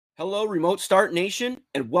Hello, Remote Start Nation,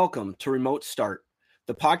 and welcome to Remote Start,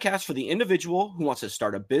 the podcast for the individual who wants to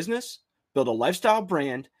start a business, build a lifestyle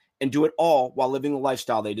brand, and do it all while living the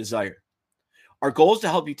lifestyle they desire. Our goal is to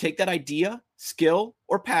help you take that idea, skill,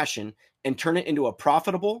 or passion and turn it into a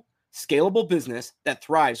profitable, scalable business that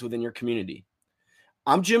thrives within your community.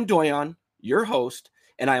 I'm Jim Doyon, your host,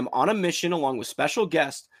 and I am on a mission along with special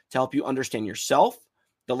guests to help you understand yourself,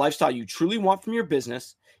 the lifestyle you truly want from your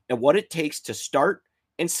business, and what it takes to start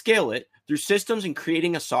and scale it through systems and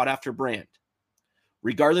creating a sought-after brand.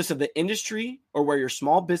 Regardless of the industry or where your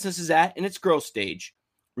small business is at in its growth stage,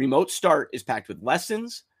 Remote Start is packed with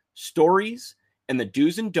lessons, stories, and the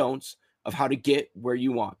do's and don'ts of how to get where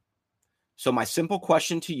you want. So my simple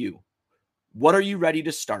question to you, what are you ready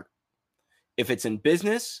to start? If it's in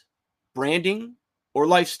business, branding, or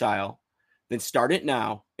lifestyle, then start it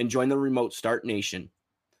now and join the Remote Start Nation.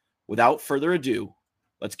 Without further ado,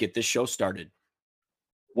 let's get this show started.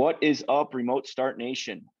 What is up, Remote Start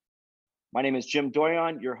Nation? My name is Jim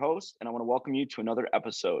Doyon, your host, and I want to welcome you to another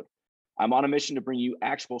episode. I'm on a mission to bring you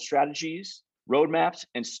actionable strategies, roadmaps,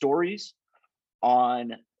 and stories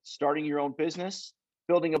on starting your own business,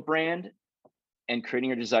 building a brand, and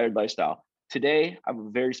creating your desired lifestyle. Today, I have a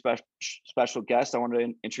very special guest I want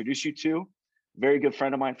to introduce you to. A very good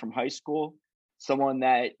friend of mine from high school, someone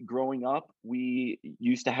that growing up, we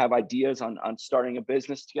used to have ideas on starting a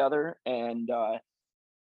business together. And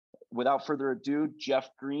without further ado, Jeff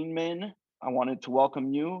Greenman, I wanted to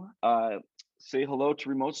welcome you. Say hello to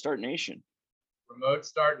Remote Start Nation. Remote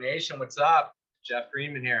Start Nation, what's up? Jeff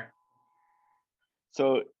Greenman here.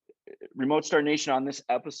 So Remote Start Nation, on this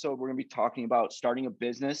episode, we're going to be talking about starting a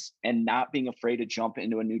business and not being afraid to jump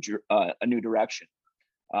into a new direction.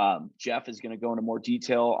 Jeff is going to go into more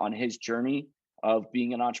detail on his journey of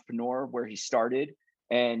being an entrepreneur, where he started,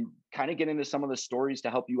 and kind of get into some of the stories to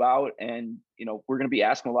help you out. And, we're going to be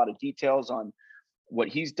asking a lot of details on what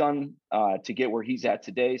he's done to get where he's at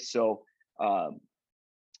today. So,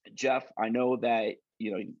 Jeff, I know that,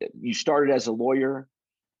 you started as a lawyer,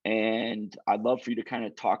 and I'd love for you to kind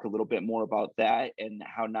of talk a little bit more about that and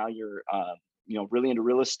how now you're, really into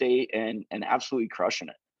real estate and absolutely crushing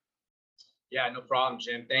it. Yeah, no problem,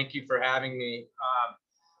 Jim. Thank you for having me.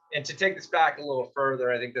 And to take this back a little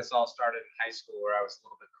further, I think this all started in high school, where I was a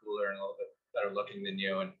little bit cooler and a little bit better looking than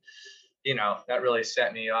you. And, that really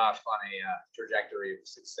set me off on a trajectory of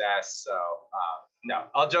success. So, no,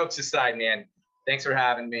 all jokes aside, man, thanks for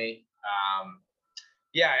having me.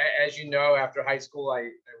 As you know, after high school,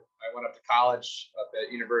 I went up to college up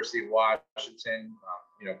at University of Washington,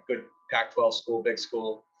 good Pac-12 school, big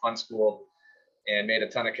school, fun school, and made a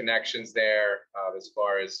ton of connections there as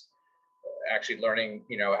far as actually learning,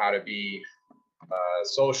 how to be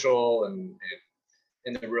social and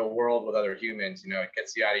in the real world with other humans. It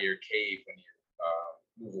gets you out of your cave when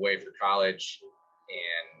you move away for college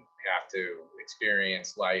and have to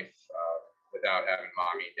experience life without having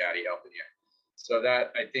mommy and daddy helping you. So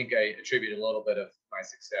that, I think, I attribute a little bit of my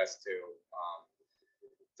success to.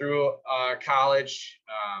 Through college,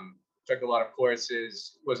 took a lot of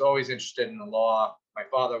courses, was always interested in the law. My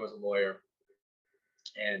father was a lawyer,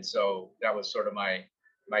 and so that was sort of my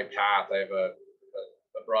path. I have a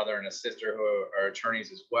brother and a sister who are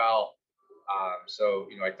attorneys as well. So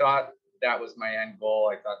I thought that was my end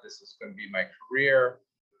goal. I thought this was going to be my career,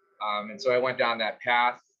 and so I went down that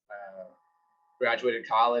path. Graduated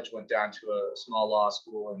college, went down to a small law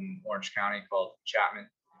school in Orange County called Chapman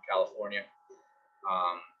in California.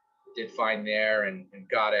 Did fine there and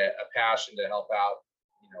got a passion to help out,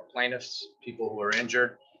 plaintiffs, people who are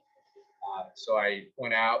injured. So I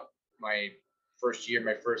went out my first year,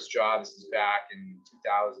 my first job, this is back in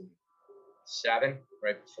 2007,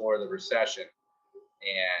 right before the recession.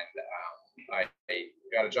 And I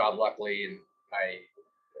got a job luckily, and I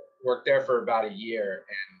worked there for about a year.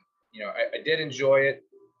 And I did enjoy it,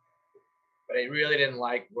 but I really didn't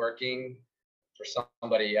like working for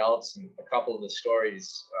somebody else. And a couple of the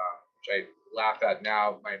stories, which I laugh at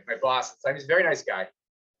now, my boss, he's a very nice guy,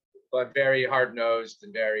 but very hard-nosed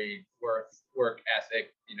and very work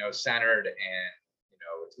ethic, centered. And,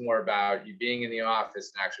 it's more about you being in the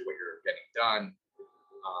office and actually what you're getting done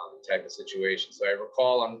type of situation. So I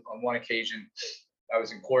recall on one occasion, I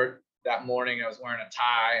was in court that morning. I was wearing a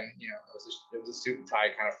tie, and it was a suit and tie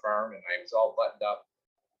kind of firm, and I was all buttoned up.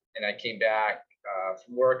 And I came back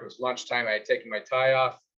from work. It was lunchtime. I had taken my tie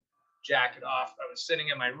off, jacket off. I was sitting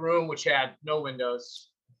in my room, which had no windows.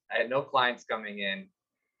 I had no clients coming in,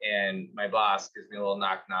 and my boss gives me a little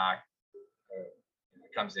knock.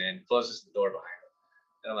 Comes in, closes the door behind him,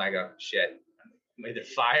 and I'm like, oh shit, I'm either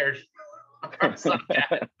fired or something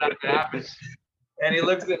bad happened. And he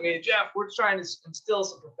looks at me, Jeff, we're trying to instill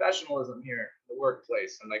some professionalism here in the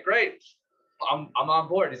workplace. I'm like, great, I'm on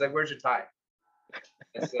board. He's like, where's your tie?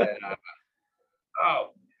 I said,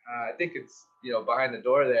 I think it's, behind the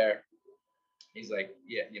door there. He's like,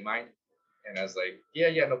 yeah, you mind? And I was like,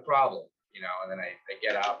 yeah, no problem. And then I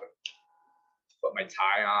get up and put my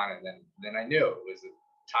tie on, and then I knew it was a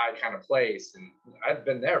tie kind of place. And I'd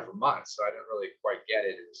been there for months, so I didn't really quite get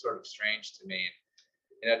it. It was sort of strange to me.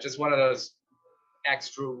 Just one of those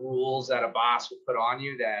extra rules that a boss would put on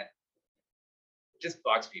you that just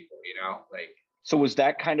bugs people, like. So was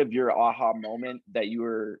that kind of your aha moment that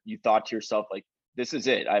you thought to yourself, like, this is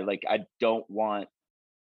it? I don't want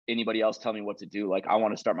anybody else tell me what to do. Like, I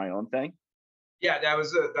want to start my own thing. Yeah, that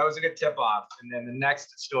was a good tip off. And then the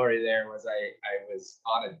next story there was I was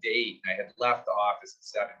on a date. And I had left the office at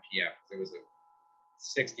 7 p.m. It was a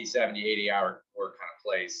 60, 70, 80-hour work kind of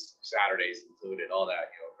place, Saturdays included, all that,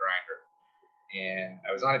 grinder. And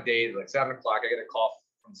I was on a date at like 7 o'clock. I get a call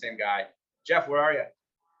from the same guy. Jeff, where are you?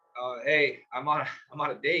 Hey, I'm on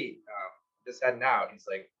a date. Just heading out. He's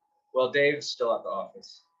like, well, Dave's still at the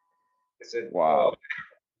office. I said, wow. Oh.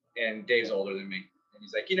 And Dave's older than me. And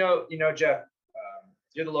he's like, Jeff,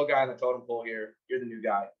 you're the low guy on the totem pole here. You're the new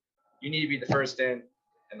guy. You need to be the first in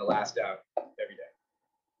and the last out every day.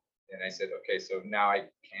 And I said, okay, so now I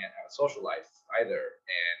can't have a social life either.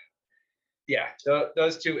 And yeah,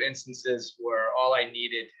 those two instances were all I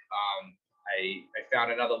needed. I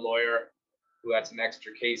found another lawyer who had some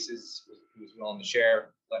extra cases, who was willing to share,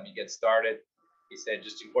 let me get started. He said,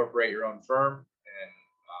 just incorporate your own firm, and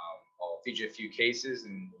I'll feed you a few cases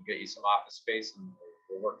and we'll get you some office space, and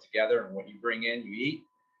we'll work together. And what you bring in, you eat.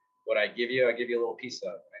 What I give you a little piece of.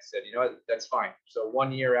 And I said, you know what, that's fine. So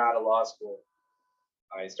 1 year out of law school,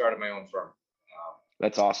 I started my own firm.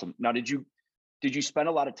 That's awesome. Now, did you spend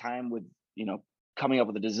a lot of time with, coming up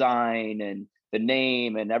with the design and the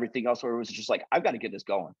name and everything else, or was it just like, I've got to get this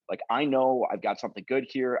going? Like, I know I've got something good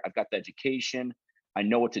here. I've got the education. I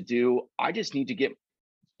know what to do. I just need to get,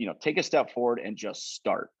 take a step forward and just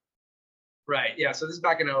start. Right. Yeah. So this is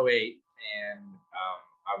back in 2008, and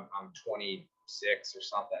I'm 26 or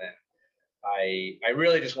something. And I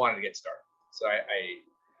really just wanted to get started. So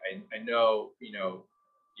I know,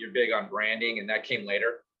 you're big on branding, and that came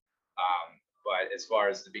later. But as far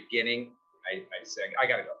as the beginning, I said, I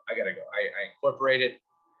gotta go. I incorporated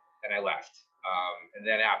and I left. And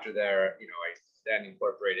then after there, I then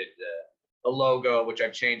incorporated the logo, which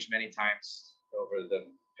I've changed many times over the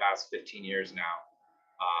past 15 years now.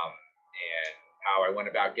 And how I went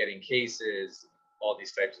about getting cases, all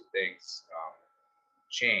these types of things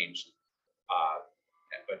changed.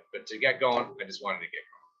 But to get going, I just wanted to get going.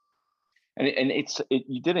 And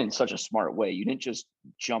you did it in such a smart way. You didn't just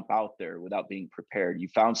jump out there without being prepared. You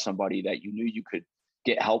found somebody that you knew you could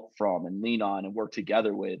get help from and lean on and work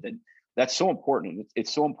together with. And that's so important.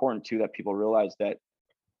 It's so important too that people realize that,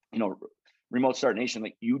 Remote Start Nation,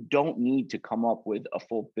 like, you don't need to come up with a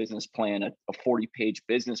full business plan, a 40-page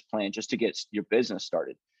business plan just to get your business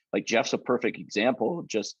started. Like, Jeff's a perfect example of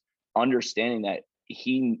just understanding that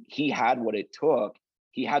he had what it took.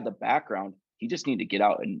 He had the background. He just needed to get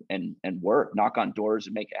out and work, knock on doors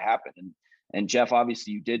and make it happen. And Jeff,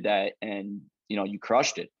 obviously you did that, and, you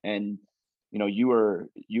crushed it. And,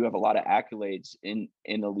 you have a lot of accolades in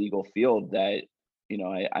the legal field that,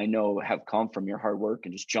 I know have come from your hard work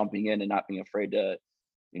and just jumping in and not being afraid to,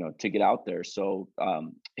 to get out there. So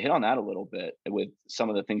hit on that a little bit with some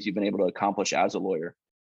of the things you've been able to accomplish as a lawyer.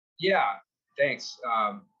 Yeah, thanks.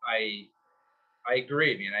 I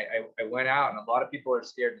agree. I mean, I went out, and a lot of people are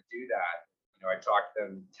scared to do that. I talked to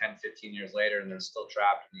them 10, 15 years later, and they're still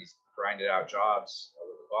trapped in these grinded out jobs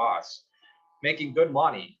with the boss, making good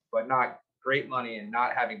money, but not great money, and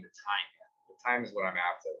not having the time yet. The time is what I'm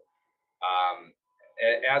after.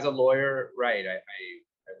 As a lawyer, right, I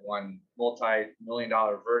won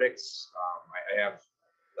multi-million-dollar verdicts. I have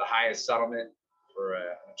the highest settlement for an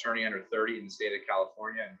attorney under 30 in the state of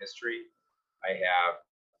California in history. I have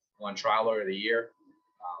won Trial Lawyer of the Year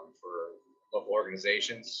for local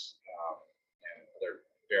organizations, and other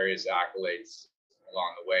various accolades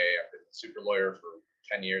along the way. I've been a super lawyer for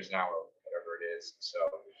 10 years now, or whatever it is. So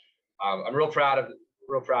I'm real proud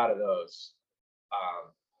of those.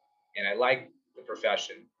 And I like the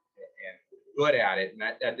profession and good at it. And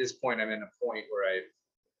at this point, I'm in a point where I've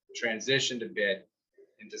transitioned a bit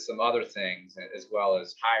into some other things, as well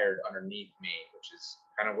as hired underneath me, which is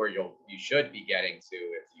kind of where you should be getting to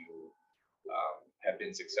if you have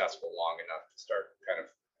been successful long enough to start kind of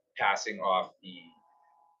passing off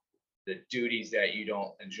the duties that you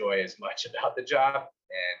don't enjoy as much about the job,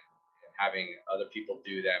 and having other people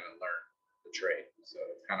do them and learn the trade. So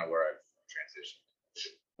it's kind of where I've transitioned.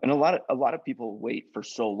 And a lot of people wait for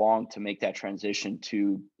so long to make that transition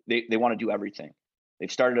to they want to do everything.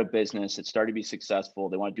 They've started a business, it's started to be successful,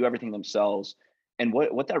 they want to do everything themselves. And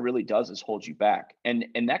what that really does is hold you back. And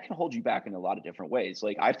that can hold you back in a lot of different ways.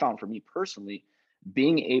 Like I found for me personally,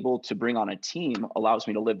 being able to bring on a team allows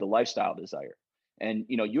me to live the lifestyle desire. And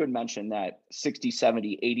you had mentioned that 60,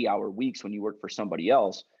 70, 80-hour weeks when you work for somebody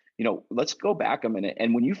else. Let's go back a minute.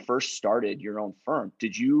 And when you first started your own firm,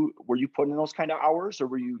 were you putting in those kind of hours, or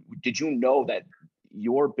did you know that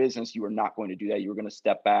your business, you were not going to do that? You were going to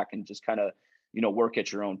step back and just kind of, work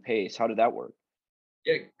at your own pace. How did that work?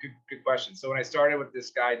 Yeah, good question. So when I started with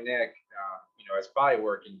this guy, Nick, I was probably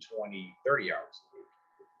working 20, 30 hours a week.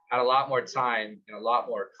 Had a lot more time and a lot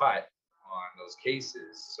more cut on those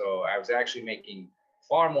cases. So I was actually making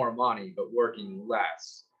far more money, but working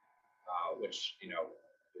less, which,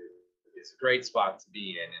 is a great spot to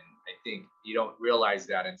be in. And I think you don't realize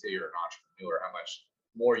that until you're an entrepreneur, how much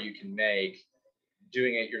more you can make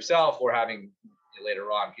doing it yourself or having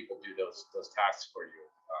later on people do those tasks for you.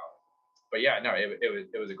 But yeah, no,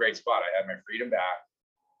 it was a great spot. I had my freedom back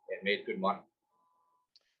and made good money.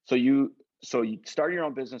 So you started your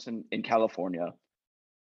own business in California,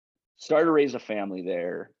 started to raise a family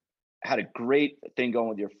there, had a great thing going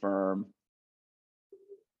with your firm,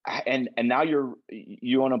 and now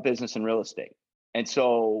you own a business in real estate. And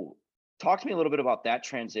so talk to me a little bit about that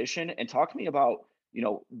transition, and talk to me about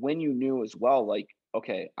when you knew as well, like,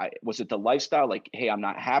 okay, was it the lifestyle, like, hey, I'm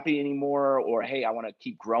not happy anymore, or hey, I want to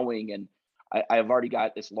keep growing, and I've already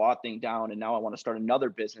got this law thing down, and now I want to start another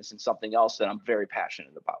business and something else that I'm very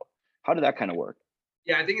passionate about. How did that kind of work?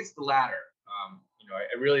 Yeah, I think it's the latter.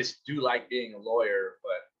 I really do like being a lawyer,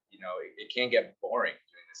 but it can get boring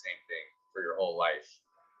doing the same thing for your whole life.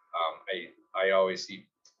 I always see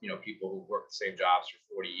people who work the same jobs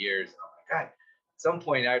for 40 years, and I'm like, God, at some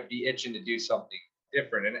point I'd be itching to do something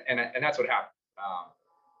different, and that's what happened.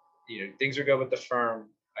 Things are good with the firm.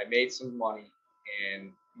 I made some money,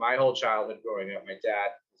 and my whole childhood growing up, my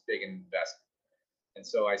dad was big in investing, and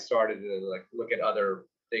so I started to look at other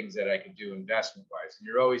things that I could do investment wise. And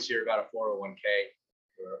you're always hear about a 401k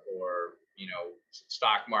or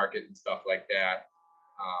stock market and stuff like that.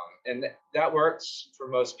 And that works for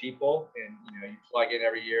most people. And you plug in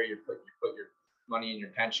every year, you put your money in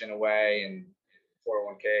your pension away and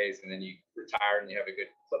 401ks, and then you retire and you have a good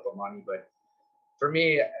clip of money. But for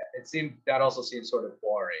me, that also seemed sort of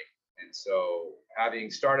boring. And so having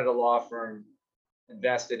started a law firm,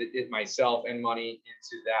 invested it myself and money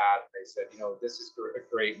into that, I said, this is a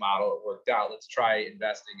great model. It worked out. Let's try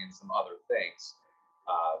investing in some other things.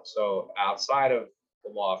 So outside of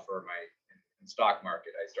the law firm, in stock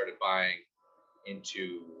market, I started buying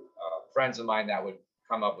into friends of mine that would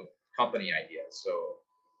come up with company ideas. So,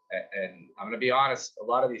 and I'm going to be honest, a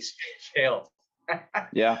lot of these failed.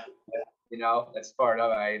 Yeah. That's part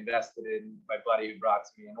of it. I invested in my buddy who brought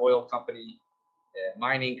to me an oil company, a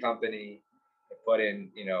mining company. I put in,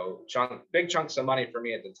 big chunks of money for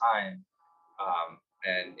me at the time.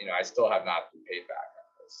 And I still have not been paid back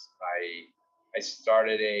on this. I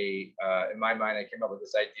started in my mind, I came up with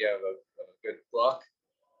this idea of a good book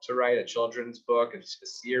to write, a children's book, a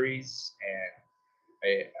series. And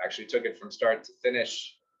I actually took it from start to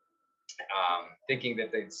finish, thinking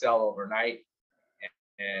that they'd sell overnight.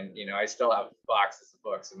 And I still have boxes of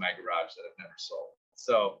books in my garage that I've never sold.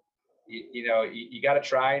 So, you got to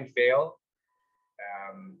try and fail.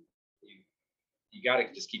 You got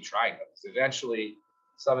to just keep trying them. So eventually,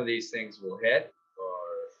 some of these things will hit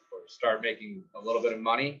or start making a little bit of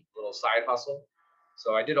money, a little side hustle.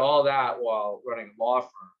 So I did all that while running a law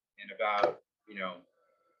firm. And about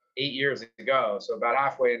 8 years ago, so about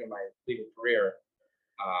halfway into my legal career,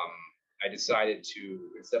 I decided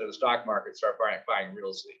to, instead of the stock market, start buying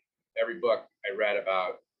real estate. Every book I read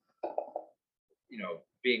about,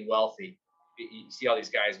 being wealthy, you see all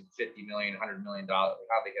these guys with $50 million, $100 million, how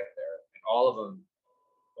they get there. And all of them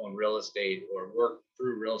own real estate or work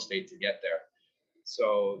through real estate to get there.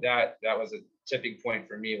 So that was a tipping point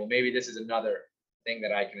for me. Well, maybe this is another thing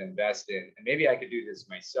that I can invest in, and maybe I could do this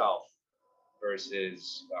myself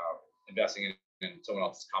versus investing in someone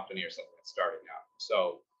else's company or something that's starting out.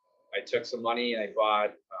 So I took some money and I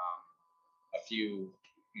bought a few,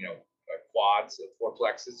 quads,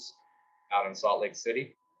 fourplexes out in Salt Lake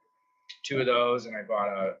City. 2 of those, and I bought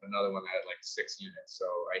another one that had 6 units. So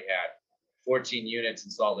I had 14 units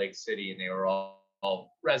in Salt Lake City, and they were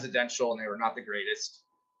all residential, and they were not the greatest,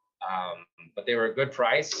 but they were a good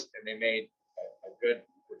price, and they made a good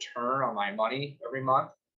return on my money every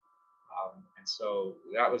month. And so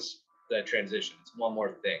that was the transition. It's one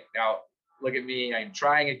more thing. Now, look at me. I'm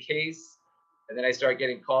trying a case And then I start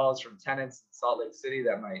getting calls from tenants in Salt Lake City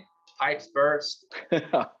that my pipes burst.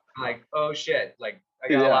 I'm like, oh shit, like I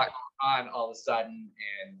got a lot going on all of a sudden.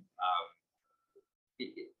 And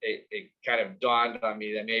it kind of dawned on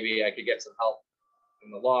me that maybe I could get some help in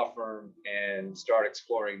the law firm and start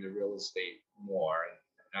exploring the real estate more.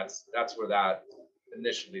 And that's where that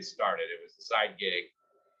initially started. It was a side gig.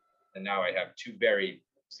 And now I have two very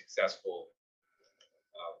successful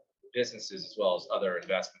businesses, as well as other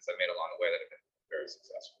investments I made along the way that have been very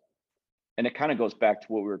successful. And it kind of goes back to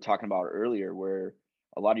what we were talking about earlier, where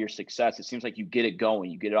a lot of your success, it seems like you get it going,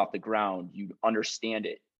 you get it off the ground, you understand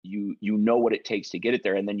it, you know what it takes to get it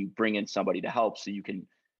there, and then you bring in somebody to help so you can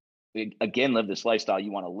again live this lifestyle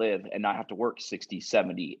you want to live and not have to work 60,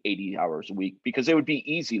 70, 80 hours a week. Because it would be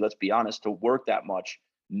easy, let's be honest, to work that much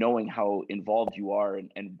knowing how involved you are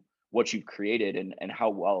and what you've created and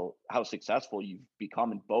how successful you've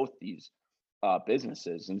become in both these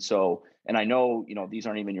businesses. And so, and I know, these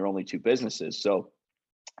aren't even your only two businesses. So,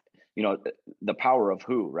 the power of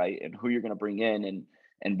who, right? And who you're going to bring in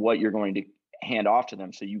and what you're going to hand off to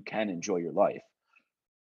them so you can enjoy your life.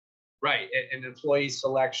 Right. And employee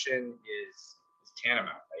selection is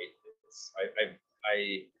tantamount,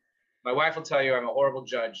 right? My wife will tell you I'm a horrible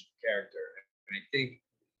judge of character. And I think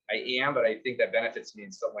I am, but I think that benefits me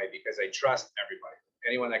in some way because I trust everybody.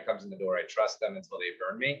 Anyone that comes in the door, I trust them until they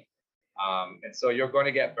burn me. And so you're going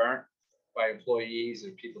to get burnt by employees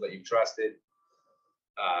and people that you've trusted.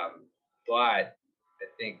 But I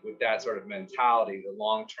think with that sort of mentality, the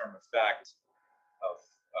long-term effect of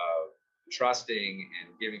trusting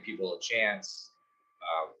and giving people a chance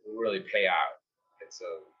will really pay out. And so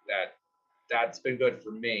that's been good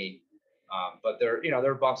for me. But there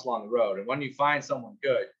are bumps along the road. And when you find someone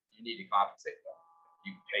good, you need to compensate them.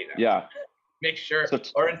 You pay them. Yeah. Make sure,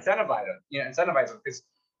 or incentivize them. Incentivize them. Because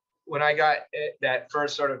when I got that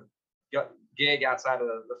first sort of gig outside of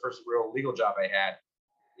the first real legal job I had,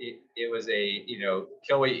 it was a,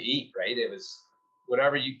 kill what you eat, right? It was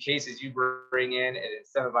whatever cases you bring in, it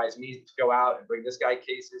incentivized me to go out and bring this guy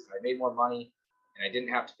cases, and I made more money, and I didn't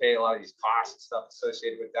have to pay a lot of these costs and stuff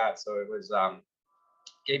associated with that. So it was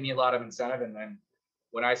gave me a lot of incentive. And then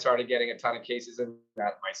when I started getting a ton of cases in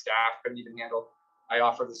that my staff couldn't even handle, I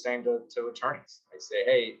offer the same to attorneys. I say,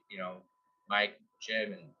 hey, Mike,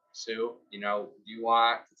 Jim, and Sue, do you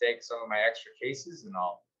want to take some of my extra cases and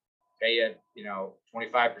I'll pay you,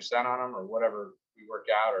 25% on them or whatever we work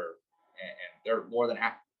out, and they're more than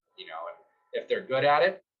happy, and if they're good at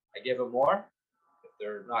it, I give them more. If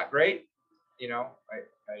they're not great,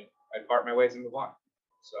 I part my ways and move on.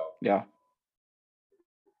 So yeah.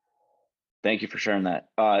 Thank you for sharing that.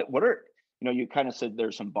 What are, you kind of said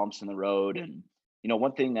there's some bumps in the road, and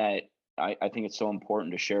one thing that I think it's so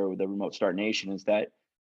important to share with the Remote Start Nation is that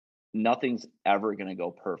nothing's ever going to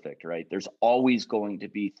go perfect, right? There's always going to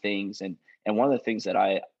be things. And one of the things that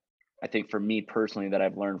I think for me personally that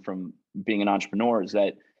I've learned from being an entrepreneur is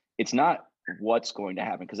that it's not what's going to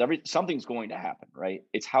happen, because something's going to happen, right?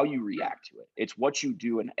 It's how you react to it. It's what you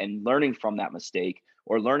do and learning from that mistake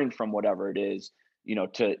or learning from whatever it is,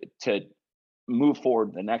 to move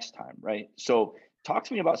forward the next time, right? So talk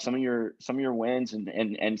to me about some of your wins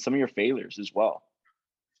and some of your failures as well.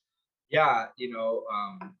 Yeah,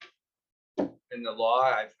 in the law,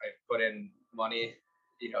 I've put in money,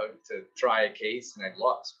 to try a case, and I've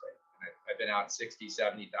lost, right? And I've been out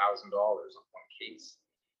 $60,000-$70,000 on one case.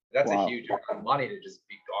 That's a huge amount of money to just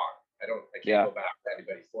be gone. I can't go back to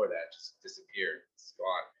anybody for that. It just disappeared. It's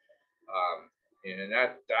gone. And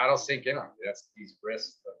that'll sink in on me. That's these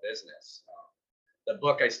risks of business. The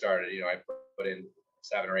book I started, I put in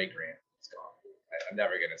 $7 or $8 grand. It's gone. I'm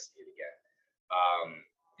never going to see it again.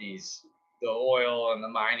 The oil and the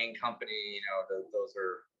mining company, those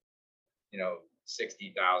are,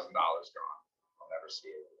 $60,000 gone. I'll never see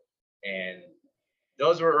it. And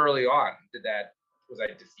those were early on. Was I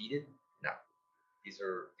defeated? No. These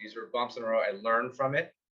are bumps in the road. I learned from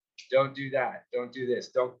it. Don't do that. Don't do this.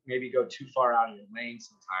 Don't maybe go too far out of your lane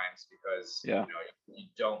sometimes, because you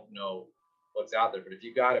don't know what's out there. But if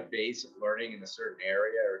you got a base of learning in a certain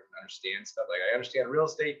area or can understand stuff, like I understand real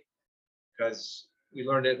estate because we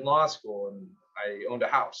learned it in law school, and I owned a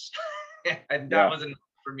house. And that wasn't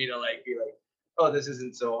for me to be like, oh, this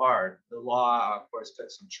isn't so hard. The law, of course, took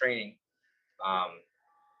some training.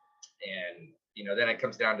 And, then it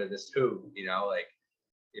comes down to this who,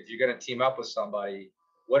 if you're going to team up with somebody,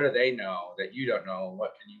 what do they know that you don't know? And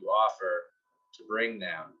what can you offer to bring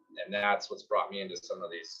them? And that's what's brought me into some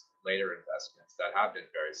of these later investments that have been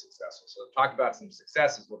very successful. So talk about some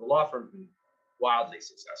successes. Well, the law firm's been wildly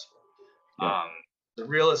successful. Yeah. The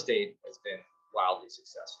real estate has been wildly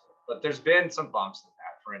successful, but there's been some bumps in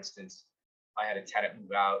that. For instance, I had a tenant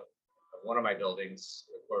move out of one of my buildings,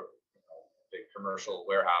 or big commercial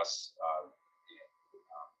warehouse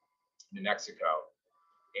in New Mexico.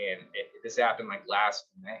 And this happened like last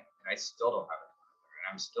May, and I still don't have it.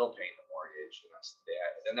 And I'm still paying the mortgage. And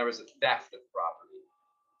then there was a theft of property.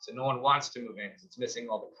 So no one wants to move in because it's missing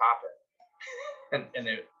all the copper and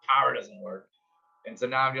the power doesn't work. And so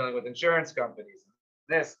now I'm dealing with insurance companies,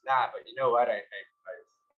 this, that. But you know what?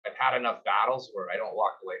 I've had enough battles where I don't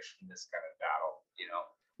walk away from this kind of battle,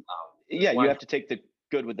 You have to take the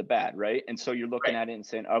good with the bad, right? And so you're looking at it and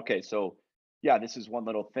saying, okay, so yeah, this is one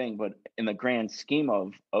little thing, but in the grand scheme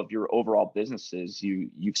of your overall businesses,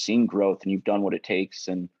 you've seen growth and you've done what it takes.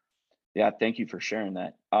 And yeah, thank you for sharing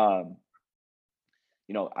that.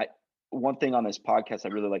 One thing on this podcast I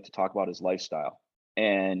really like to talk about is lifestyle.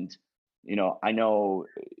 And I know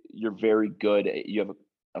you're very good you have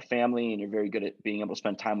a family, and you're very good at being able to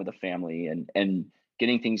spend time with the family and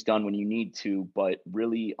getting things done when you need to, but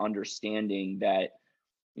really understanding that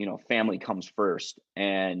family comes first.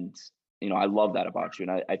 And I love that about you.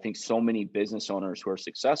 And I think so many business owners who are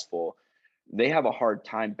successful, they have a hard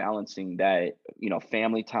time balancing that,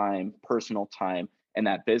 family time, personal time, and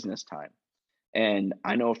that business time. And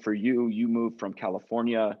I know for you, you moved from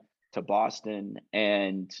California to Boston,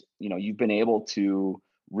 and you've been able to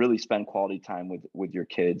really spend quality time with your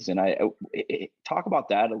kids. And I talk about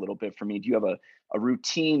that a little bit for me. Do you have a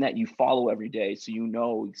routine that you follow every day, so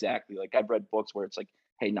exactly? Like, I've read books where it's like,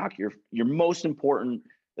 hey, knock your most important,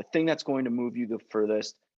 the thing that's going to move you the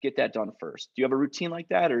furthest, get that done first. Do you have a routine like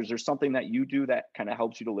that, or is there something that you do that kind of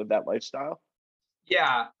helps you to live that lifestyle?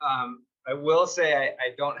 Yeah, I will say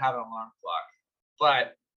I don't have an alarm clock,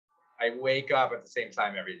 but I wake up at the same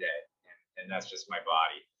time every day, and that's just my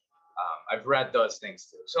body. I've read those things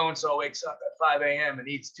too. So-and-so wakes up at 5 a.m. and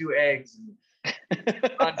eats 2 eggs and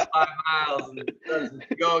runs 5 miles and does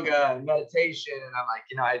yoga and meditation. And I'm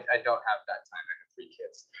like, I don't have that time. I have 3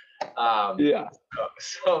 kids.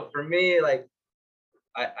 So for me, like,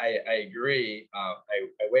 I agree. I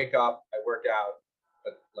wake up, I work out,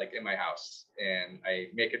 but like in my house, and I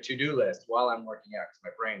make a to-do list while I'm working out because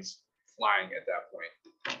my brain's flying at that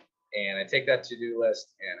point. And I take that to-do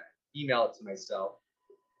list and I email it to myself.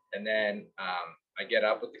 And then I get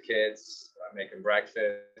up with the kids, make them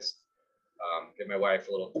breakfast, give my wife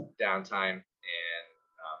a little downtime, and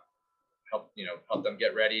help them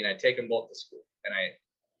get ready. And I take them both to school. And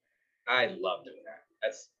I love doing that.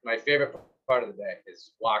 That's my favorite part of the day,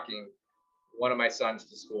 is walking one of my sons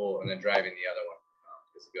to school and then driving the other one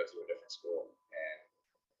because he goes to a different school. And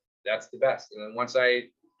that's the best. And then once I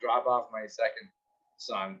drop off my second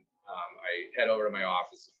son, I head over to my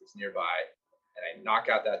office if it's nearby, and I knock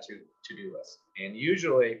out that to-do list. And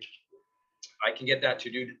usually I can get that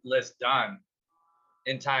to-do list done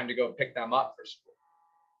in time to go pick them up for school.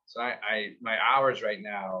 So my hours right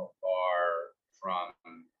now are from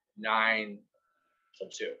 9 till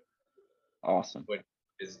 2. Awesome.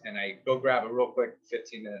 And I go grab a real quick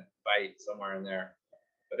 15-minute bite somewhere in there.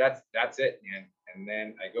 But that's it, man. And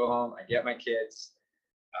then I go home, I get my kids,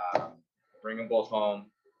 bring them both home.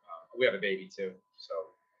 We have a baby too, so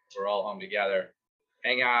we're all home together,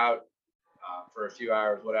 hang out for a few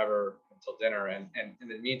hours, whatever, until dinner. And in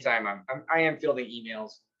the meantime, I am fielding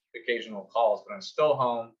emails, occasional calls, but I'm still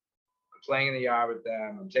home. I'm playing in the yard with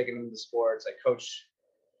them. I'm taking them to sports. I coach,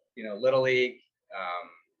 Little League,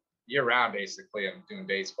 year round, basically. I'm doing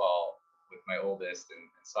baseball with my oldest and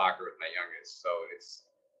soccer with my youngest. So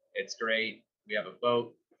it's great. We have a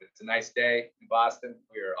boat. If it's a nice day in Boston,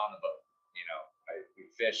 we are on the boat. We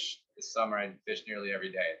fish this summer. I fish nearly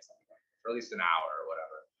every day at some point, for at least an hour or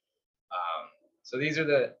whatever. So these are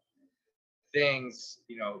the things,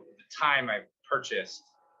 the time I purchased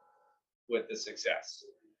with the success,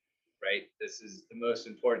 right? This is the most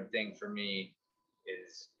important thing for me,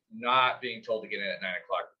 is not being told to get in at 9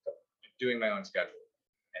 o'clock, doing my own schedule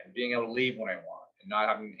and being able to leave when I want and not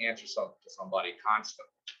having to answer to somebody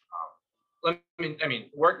constantly. I mean,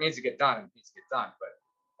 work needs to get done. It needs to get done, but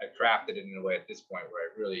I've crafted it in a way at this point where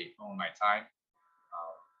I really own my time.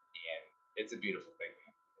 And it's a beautiful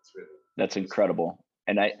thing. That's incredible.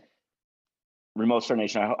 And Remote Start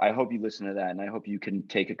Nation, I hope you listen to that, and I hope you can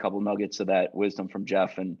take a couple nuggets of that wisdom from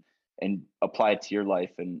Jeff and apply it to your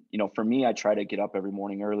life. And, for me, I try to get up every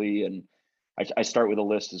morning early, and I start with a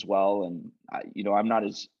list as well. And I'm not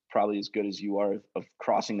probably as good as you are of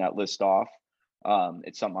crossing that list off.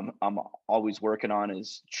 It's something I'm always working on,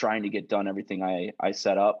 is trying to get done everything I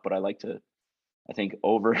set up, but I like to, I think,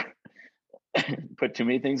 put too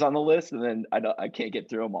many things on the list, and then I can't get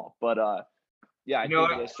through them all. But I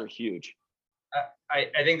think lists are huge.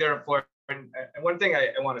 I think they're important. And one thing I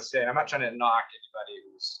want to say, I'm not trying to knock anybody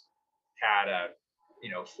who's had a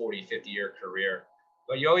 40, 50-year career.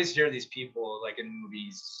 But you always hear these people like in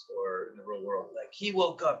movies or in the real world, like he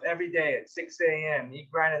woke up every day at 6 a.m. He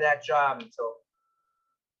grinded that job until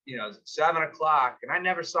 7 o'clock, and I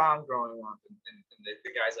never saw him growing up. And the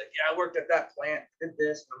guy's like, yeah, I worked at that plant, did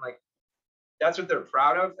this, and I'm like, that's what they're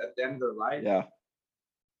proud of at the end of their life. Yeah.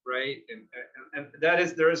 Right. And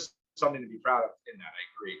there is something to be proud of in that. I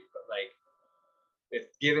agree. But like,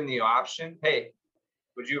 if given the option, hey,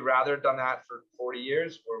 would you rather have done that for 40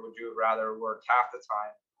 years, or would you rather work half the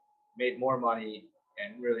time, made more money,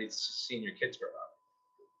 and really seen your kids grow up?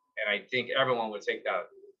 And I think everyone would take that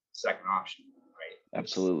second option, right?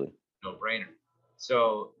 Absolutely. No brainer.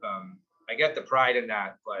 So I get the pride in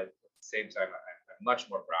that, but at the same time, I'm much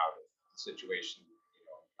more proud of the situation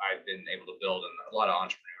I've been able to build, and a lot of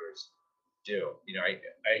entrepreneurs do.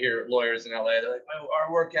 I hear lawyers in LA, they're like,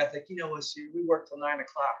 our work ethic, we work till 9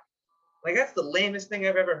 o'clock. Like, that's the lamest thing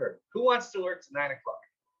I've ever heard. Who wants to work till 9 o'clock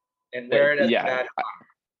and wear it as that?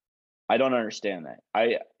 I don't understand that.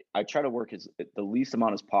 I try to work as the least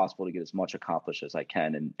amount as possible to get as much accomplished as I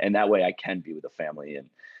can. And that way I can be with the family. And,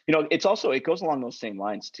 it goes along those same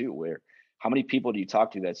lines too, where how many people do you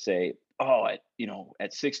talk to that say, oh,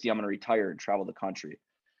 at 60, I'm going to retire and travel the country.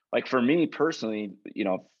 Like for me personally,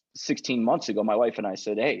 16 months ago, my wife and I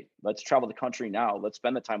said, hey, let's travel the country now. Let's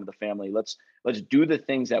spend the time with the family. Let's do the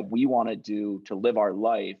things that we want to do to live our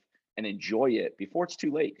life and enjoy it before it's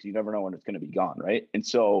too late, because you never know when it's going to be gone. Right. And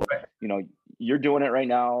so, you're doing it right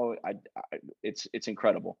now. It's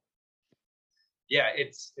incredible. Yeah,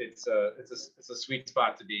 it's a sweet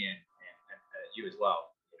spot to be in, and you as well.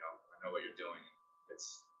 I know what you're doing.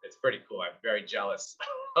 It's pretty cool. I'm very jealous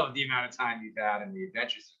of the amount of time you've had and the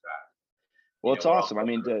adventures you've had. Well, it's awesome. I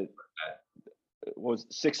mean, was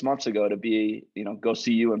 6 months ago to be, go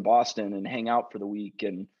see you in Boston and hang out for the week,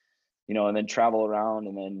 and and then travel around,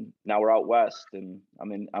 and then now we're out west, and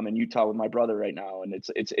I'm in Utah with my brother right now, and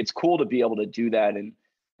it's cool to be able to do that and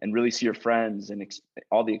really see your friends and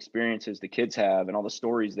all the experiences the kids have and all the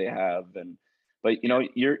stories they have, but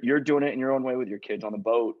you're doing it in your own way with your kids on the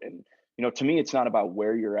boat, and to me it's not about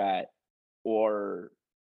where you're at or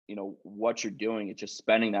what you're doing. It's just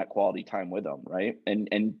spending that quality time with them, right?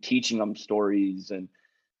 And teaching them stories, and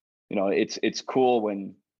it's cool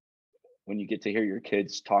when you get to hear your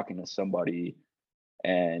kids talking to somebody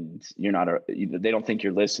and they don't think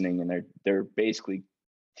you're listening, and they're basically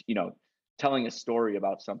telling a story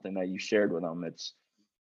about something that you shared with them.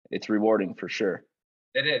 It's rewarding for sure.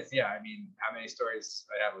 It is. Yeah. I mean, how many stories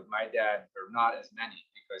I have with my dad, or not as many,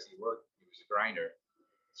 because he was a grinder.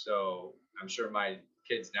 So I'm sure my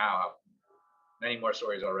kids now have many more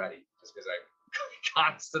stories already, just because I'm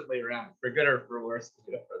constantly around, for good or for worse,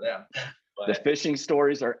 for them. But the fishing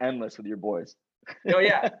stories are endless with your boys. Oh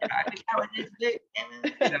yeah,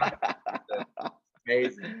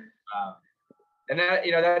 amazing. And that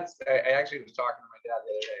that's, I actually was talking to my dad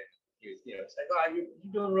the other day. He was it's like, oh, you're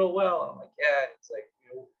doing real well. I'm like, yeah. It's like,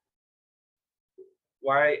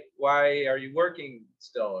 why are you working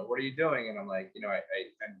still, or what are you doing? And I'm like,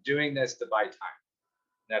 I'm doing this to buy time.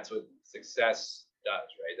 That's what success does,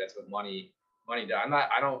 right? That's what money does.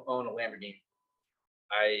 I don't own a Lamborghini.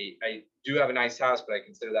 I do have a nice house, but I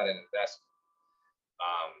consider that an investment.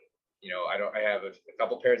 I have a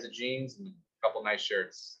couple pairs of jeans and a couple nice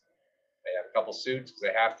shirts. I have a couple suits because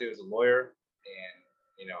I have to as a lawyer,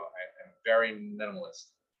 and I'm very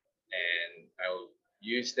minimalist, and I will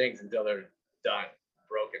use things until they're done,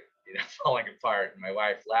 broken, falling apart. And my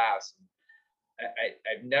wife laughs.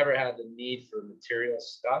 I've never had the need for material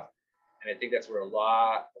stuff. And I think that's where a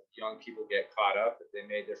lot of young people get caught up. If they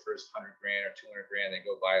made their first $100,000 or $200,000, they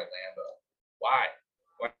go buy a Lambo. Why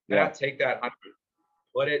not take that 100,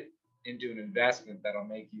 put it into an investment that'll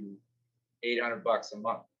make you $800 a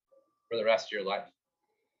month for the rest of your life,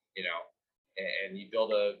 and you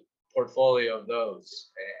build a portfolio of those,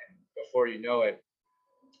 and before you know it,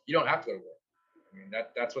 you don't have to go to work. I mean,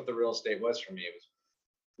 that's what the real estate was for me. It was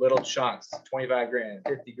little chunks, 25 grand,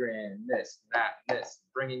 50 grand, this, that, this,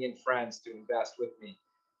 bringing in friends to invest with me.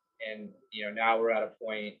 And, now we're at a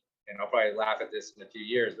point, and I'll probably laugh at this in a few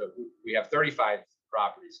years, but we have 35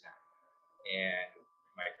 properties now, and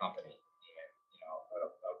my company, and,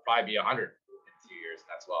 it'll probably be 100 in 2 years. And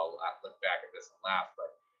that's why I'll look back at this and laugh. But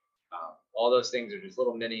all those things are just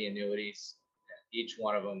little mini annuities. And each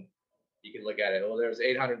one of them, you can look at it. Oh, there's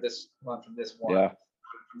 800 this month from this one,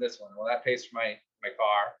 from this one. Well, that pays for my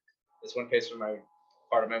car. This one pays for my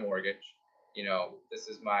part of my mortgage. This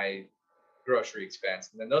is my grocery expense.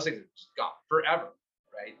 And then those things are just gone forever,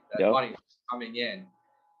 right? That money is coming in,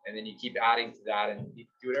 and then you keep adding to that, and you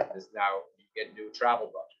do whatever. This now you get into a travel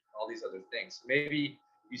budget, all these other things. Maybe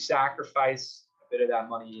you sacrifice a bit of that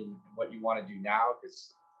money in what you want to do now,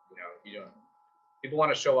 because you don't. People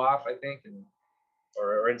want to show off, I think, and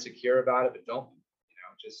or are insecure about it, but don't.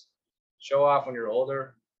 Just show off when you're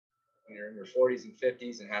older, when you're in your 40s and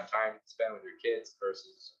 50s, and have time to spend with your kids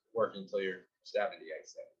versus working until you're 70. I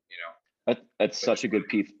say, That's such a good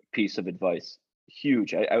piece of advice.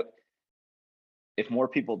 Huge. If more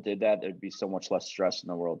people did that, there'd be so much less stress in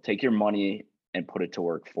the world. Take your money and put it to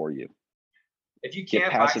work for you. If you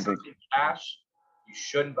can't buy something cash, you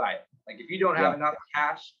shouldn't buy it. Like if you don't have enough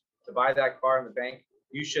cash to buy that car in the bank,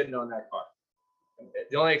 you shouldn't own that car.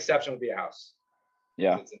 The only exception would be a house.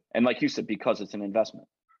 Yeah. And like you said, because it's an investment.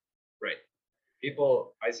 Right.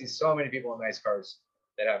 I see so many people in nice cars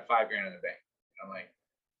that have $5,000 in the bank. I'm like,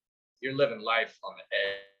 you're living life on the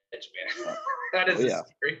edge, man. That is the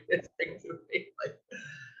scariest thing to me.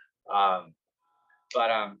 I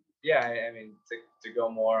mean, to go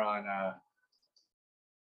more on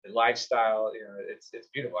the lifestyle, it's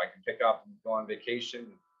beautiful. I can pick up and go on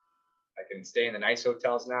vacation. I can stay in the nice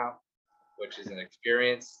hotels now, which is an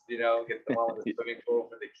experience, get the one with the swimming pool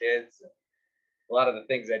for the kids. And a lot of the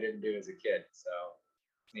things I didn't do as a kid. So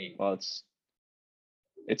it's neat. Well,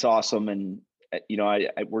 it's awesome. And,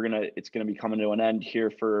 it's going to be coming to an end here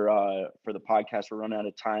for the podcast. We're running out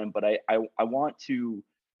of time, but I want to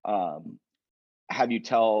have you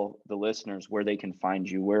tell the listeners where they can find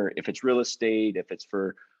you, if it's real estate, if it's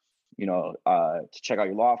for, to check out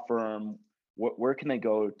your law firm, where can they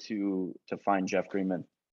go to find Jeff Greenman?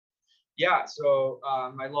 Yeah, so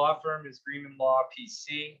my law firm is Greenman Law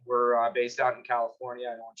PC. We're based out in California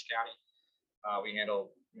in Orange County. We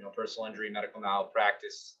handle, personal injury, medical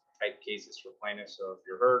malpractice type cases for plaintiffs. So if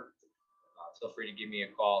you're hurt, feel free to give me a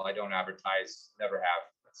call. I don't advertise, never have.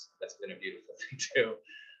 That's been a beautiful thing too.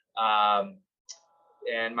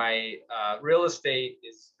 And my real estate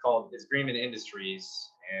is Greenman Industries,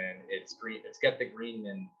 and it's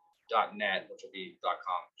getthegreenman.net, which will be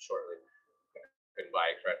 .com shortly. Couldn't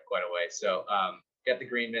buy it quite a way. So Get the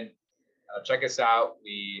Greenman. Check us out.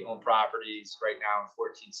 We own properties right now in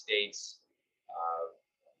 14 states.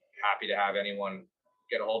 Happy to have anyone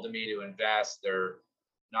get a hold of me to invest. They're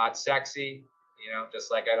not sexy,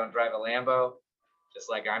 just like I don't drive a Lambo,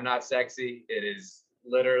 just like I'm not sexy. It is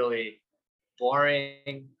literally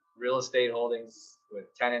boring real estate holdings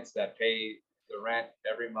with tenants that pay the rent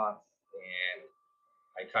every month. And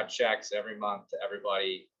I cut checks every month to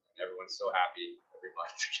everybody. Everyone's so happy every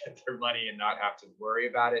month to get their money and not have to worry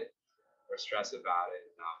about it or stress about it.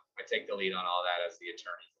 I take the lead on all that as the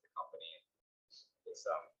attorney for the company.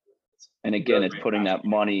 And again, it's putting that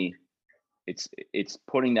money. It's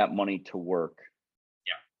putting that money to work.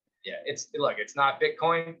 Yeah. It's not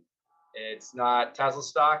Bitcoin, it's not Tesla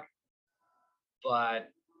stock,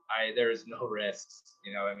 but there's no risks.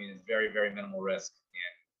 It's very, very minimal risk,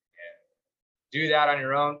 and do that on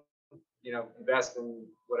your own. Invest in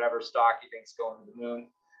whatever stock you think's going to the moon,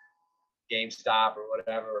 GameStop or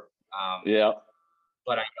whatever.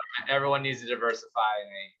 But everyone needs to diversify.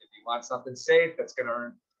 And if you want something safe that's going to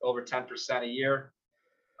earn over 10% a year,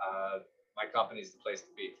 my company's the place to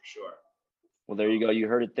be for sure. Well, there you go. You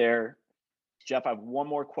heard it there. Jeff, I have one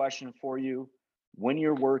more question for you. When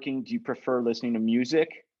you're working, do you prefer listening to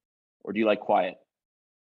music or do you like quiet?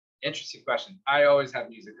 Interesting question. I always have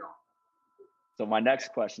music going. So my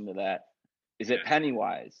next question to that, is it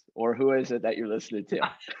Pennywise or who is it that you're listening to?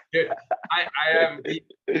 Dude, I have the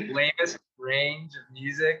lamest range of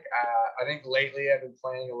music. I think lately I've been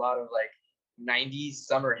playing a lot of 90s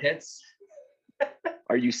summer hits.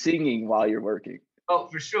 Are you singing while you're working? Oh,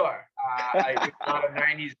 for sure. I do a lot of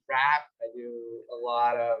 90s rap. I do a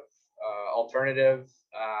lot of alternative.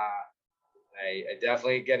 I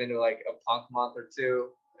definitely get into a punk month or two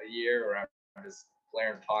a year where I'm just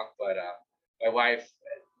blaring punk. But my wife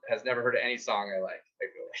has never heard any song I like.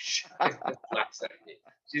 She laughs at me.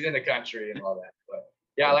 She's in the country and all that. But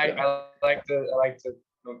yeah, I like to.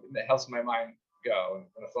 It helps my mind go. And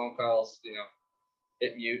when the phone calls,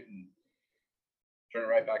 hit mute and turn it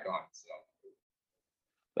right back on.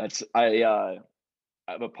 So I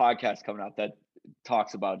have a podcast coming out that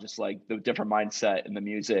talks about just the different mindset in the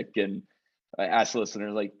music, and I ask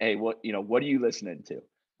listeners hey, what are you listening to?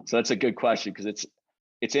 So that's a good question because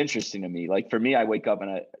it's interesting to me. For me, I wake up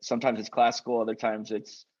and sometimes it's classical, other times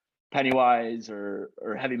it's Pennywise or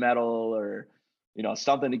heavy metal or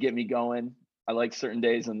something to get me going. I like certain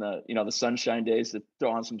days in the the sunshine days to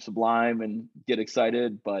throw on some Sublime and get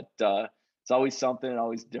excited, but it's always something,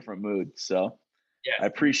 always different mood. So yes. I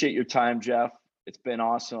appreciate your time, Jeff. It's been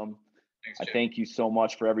awesome. Thanks, I thank you so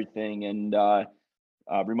much for everything. And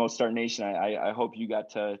Remote Start Nation, I hope you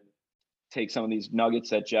got to take some of these nuggets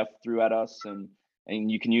that Jeff threw at us and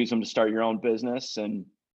and you can use them to start your own business. And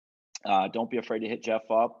don't be afraid to hit Jeff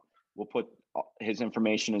up. We'll put his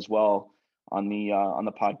information as well on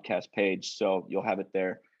the podcast page, so you'll have it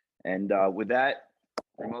there. And with that,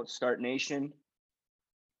 Remote Start Nation,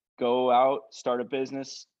 go out, start a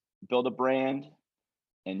business, build a brand,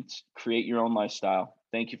 and create your own lifestyle.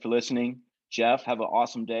 Thank you for listening. Jeff, have an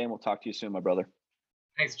awesome day, and we'll talk to you soon, my brother.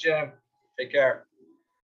 Thanks, Jim. Take care.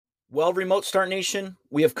 Well, Remote Start Nation,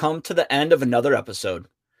 we have come to the end of another episode.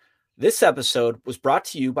 This episode was brought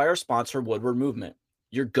to you by our sponsor, Woodward Movement,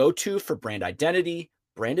 your go-to for brand identity,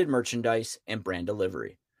 branded merchandise, and brand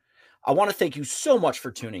delivery. I want to thank you so much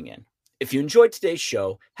for tuning in. If you enjoyed today's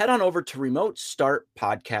show, head on over to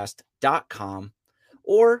remotestartpodcast.com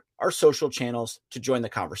or our social channels to join the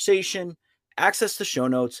conversation, access the show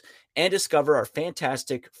notes, and discover our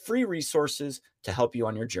fantastic free resources to help you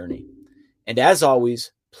on your journey. And as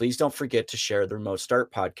always, please don't forget to share the Remote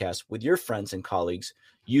Start podcast with your friends and colleagues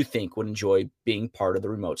you think would enjoy being part of the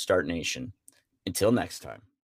Remote Start Nation. Until next time.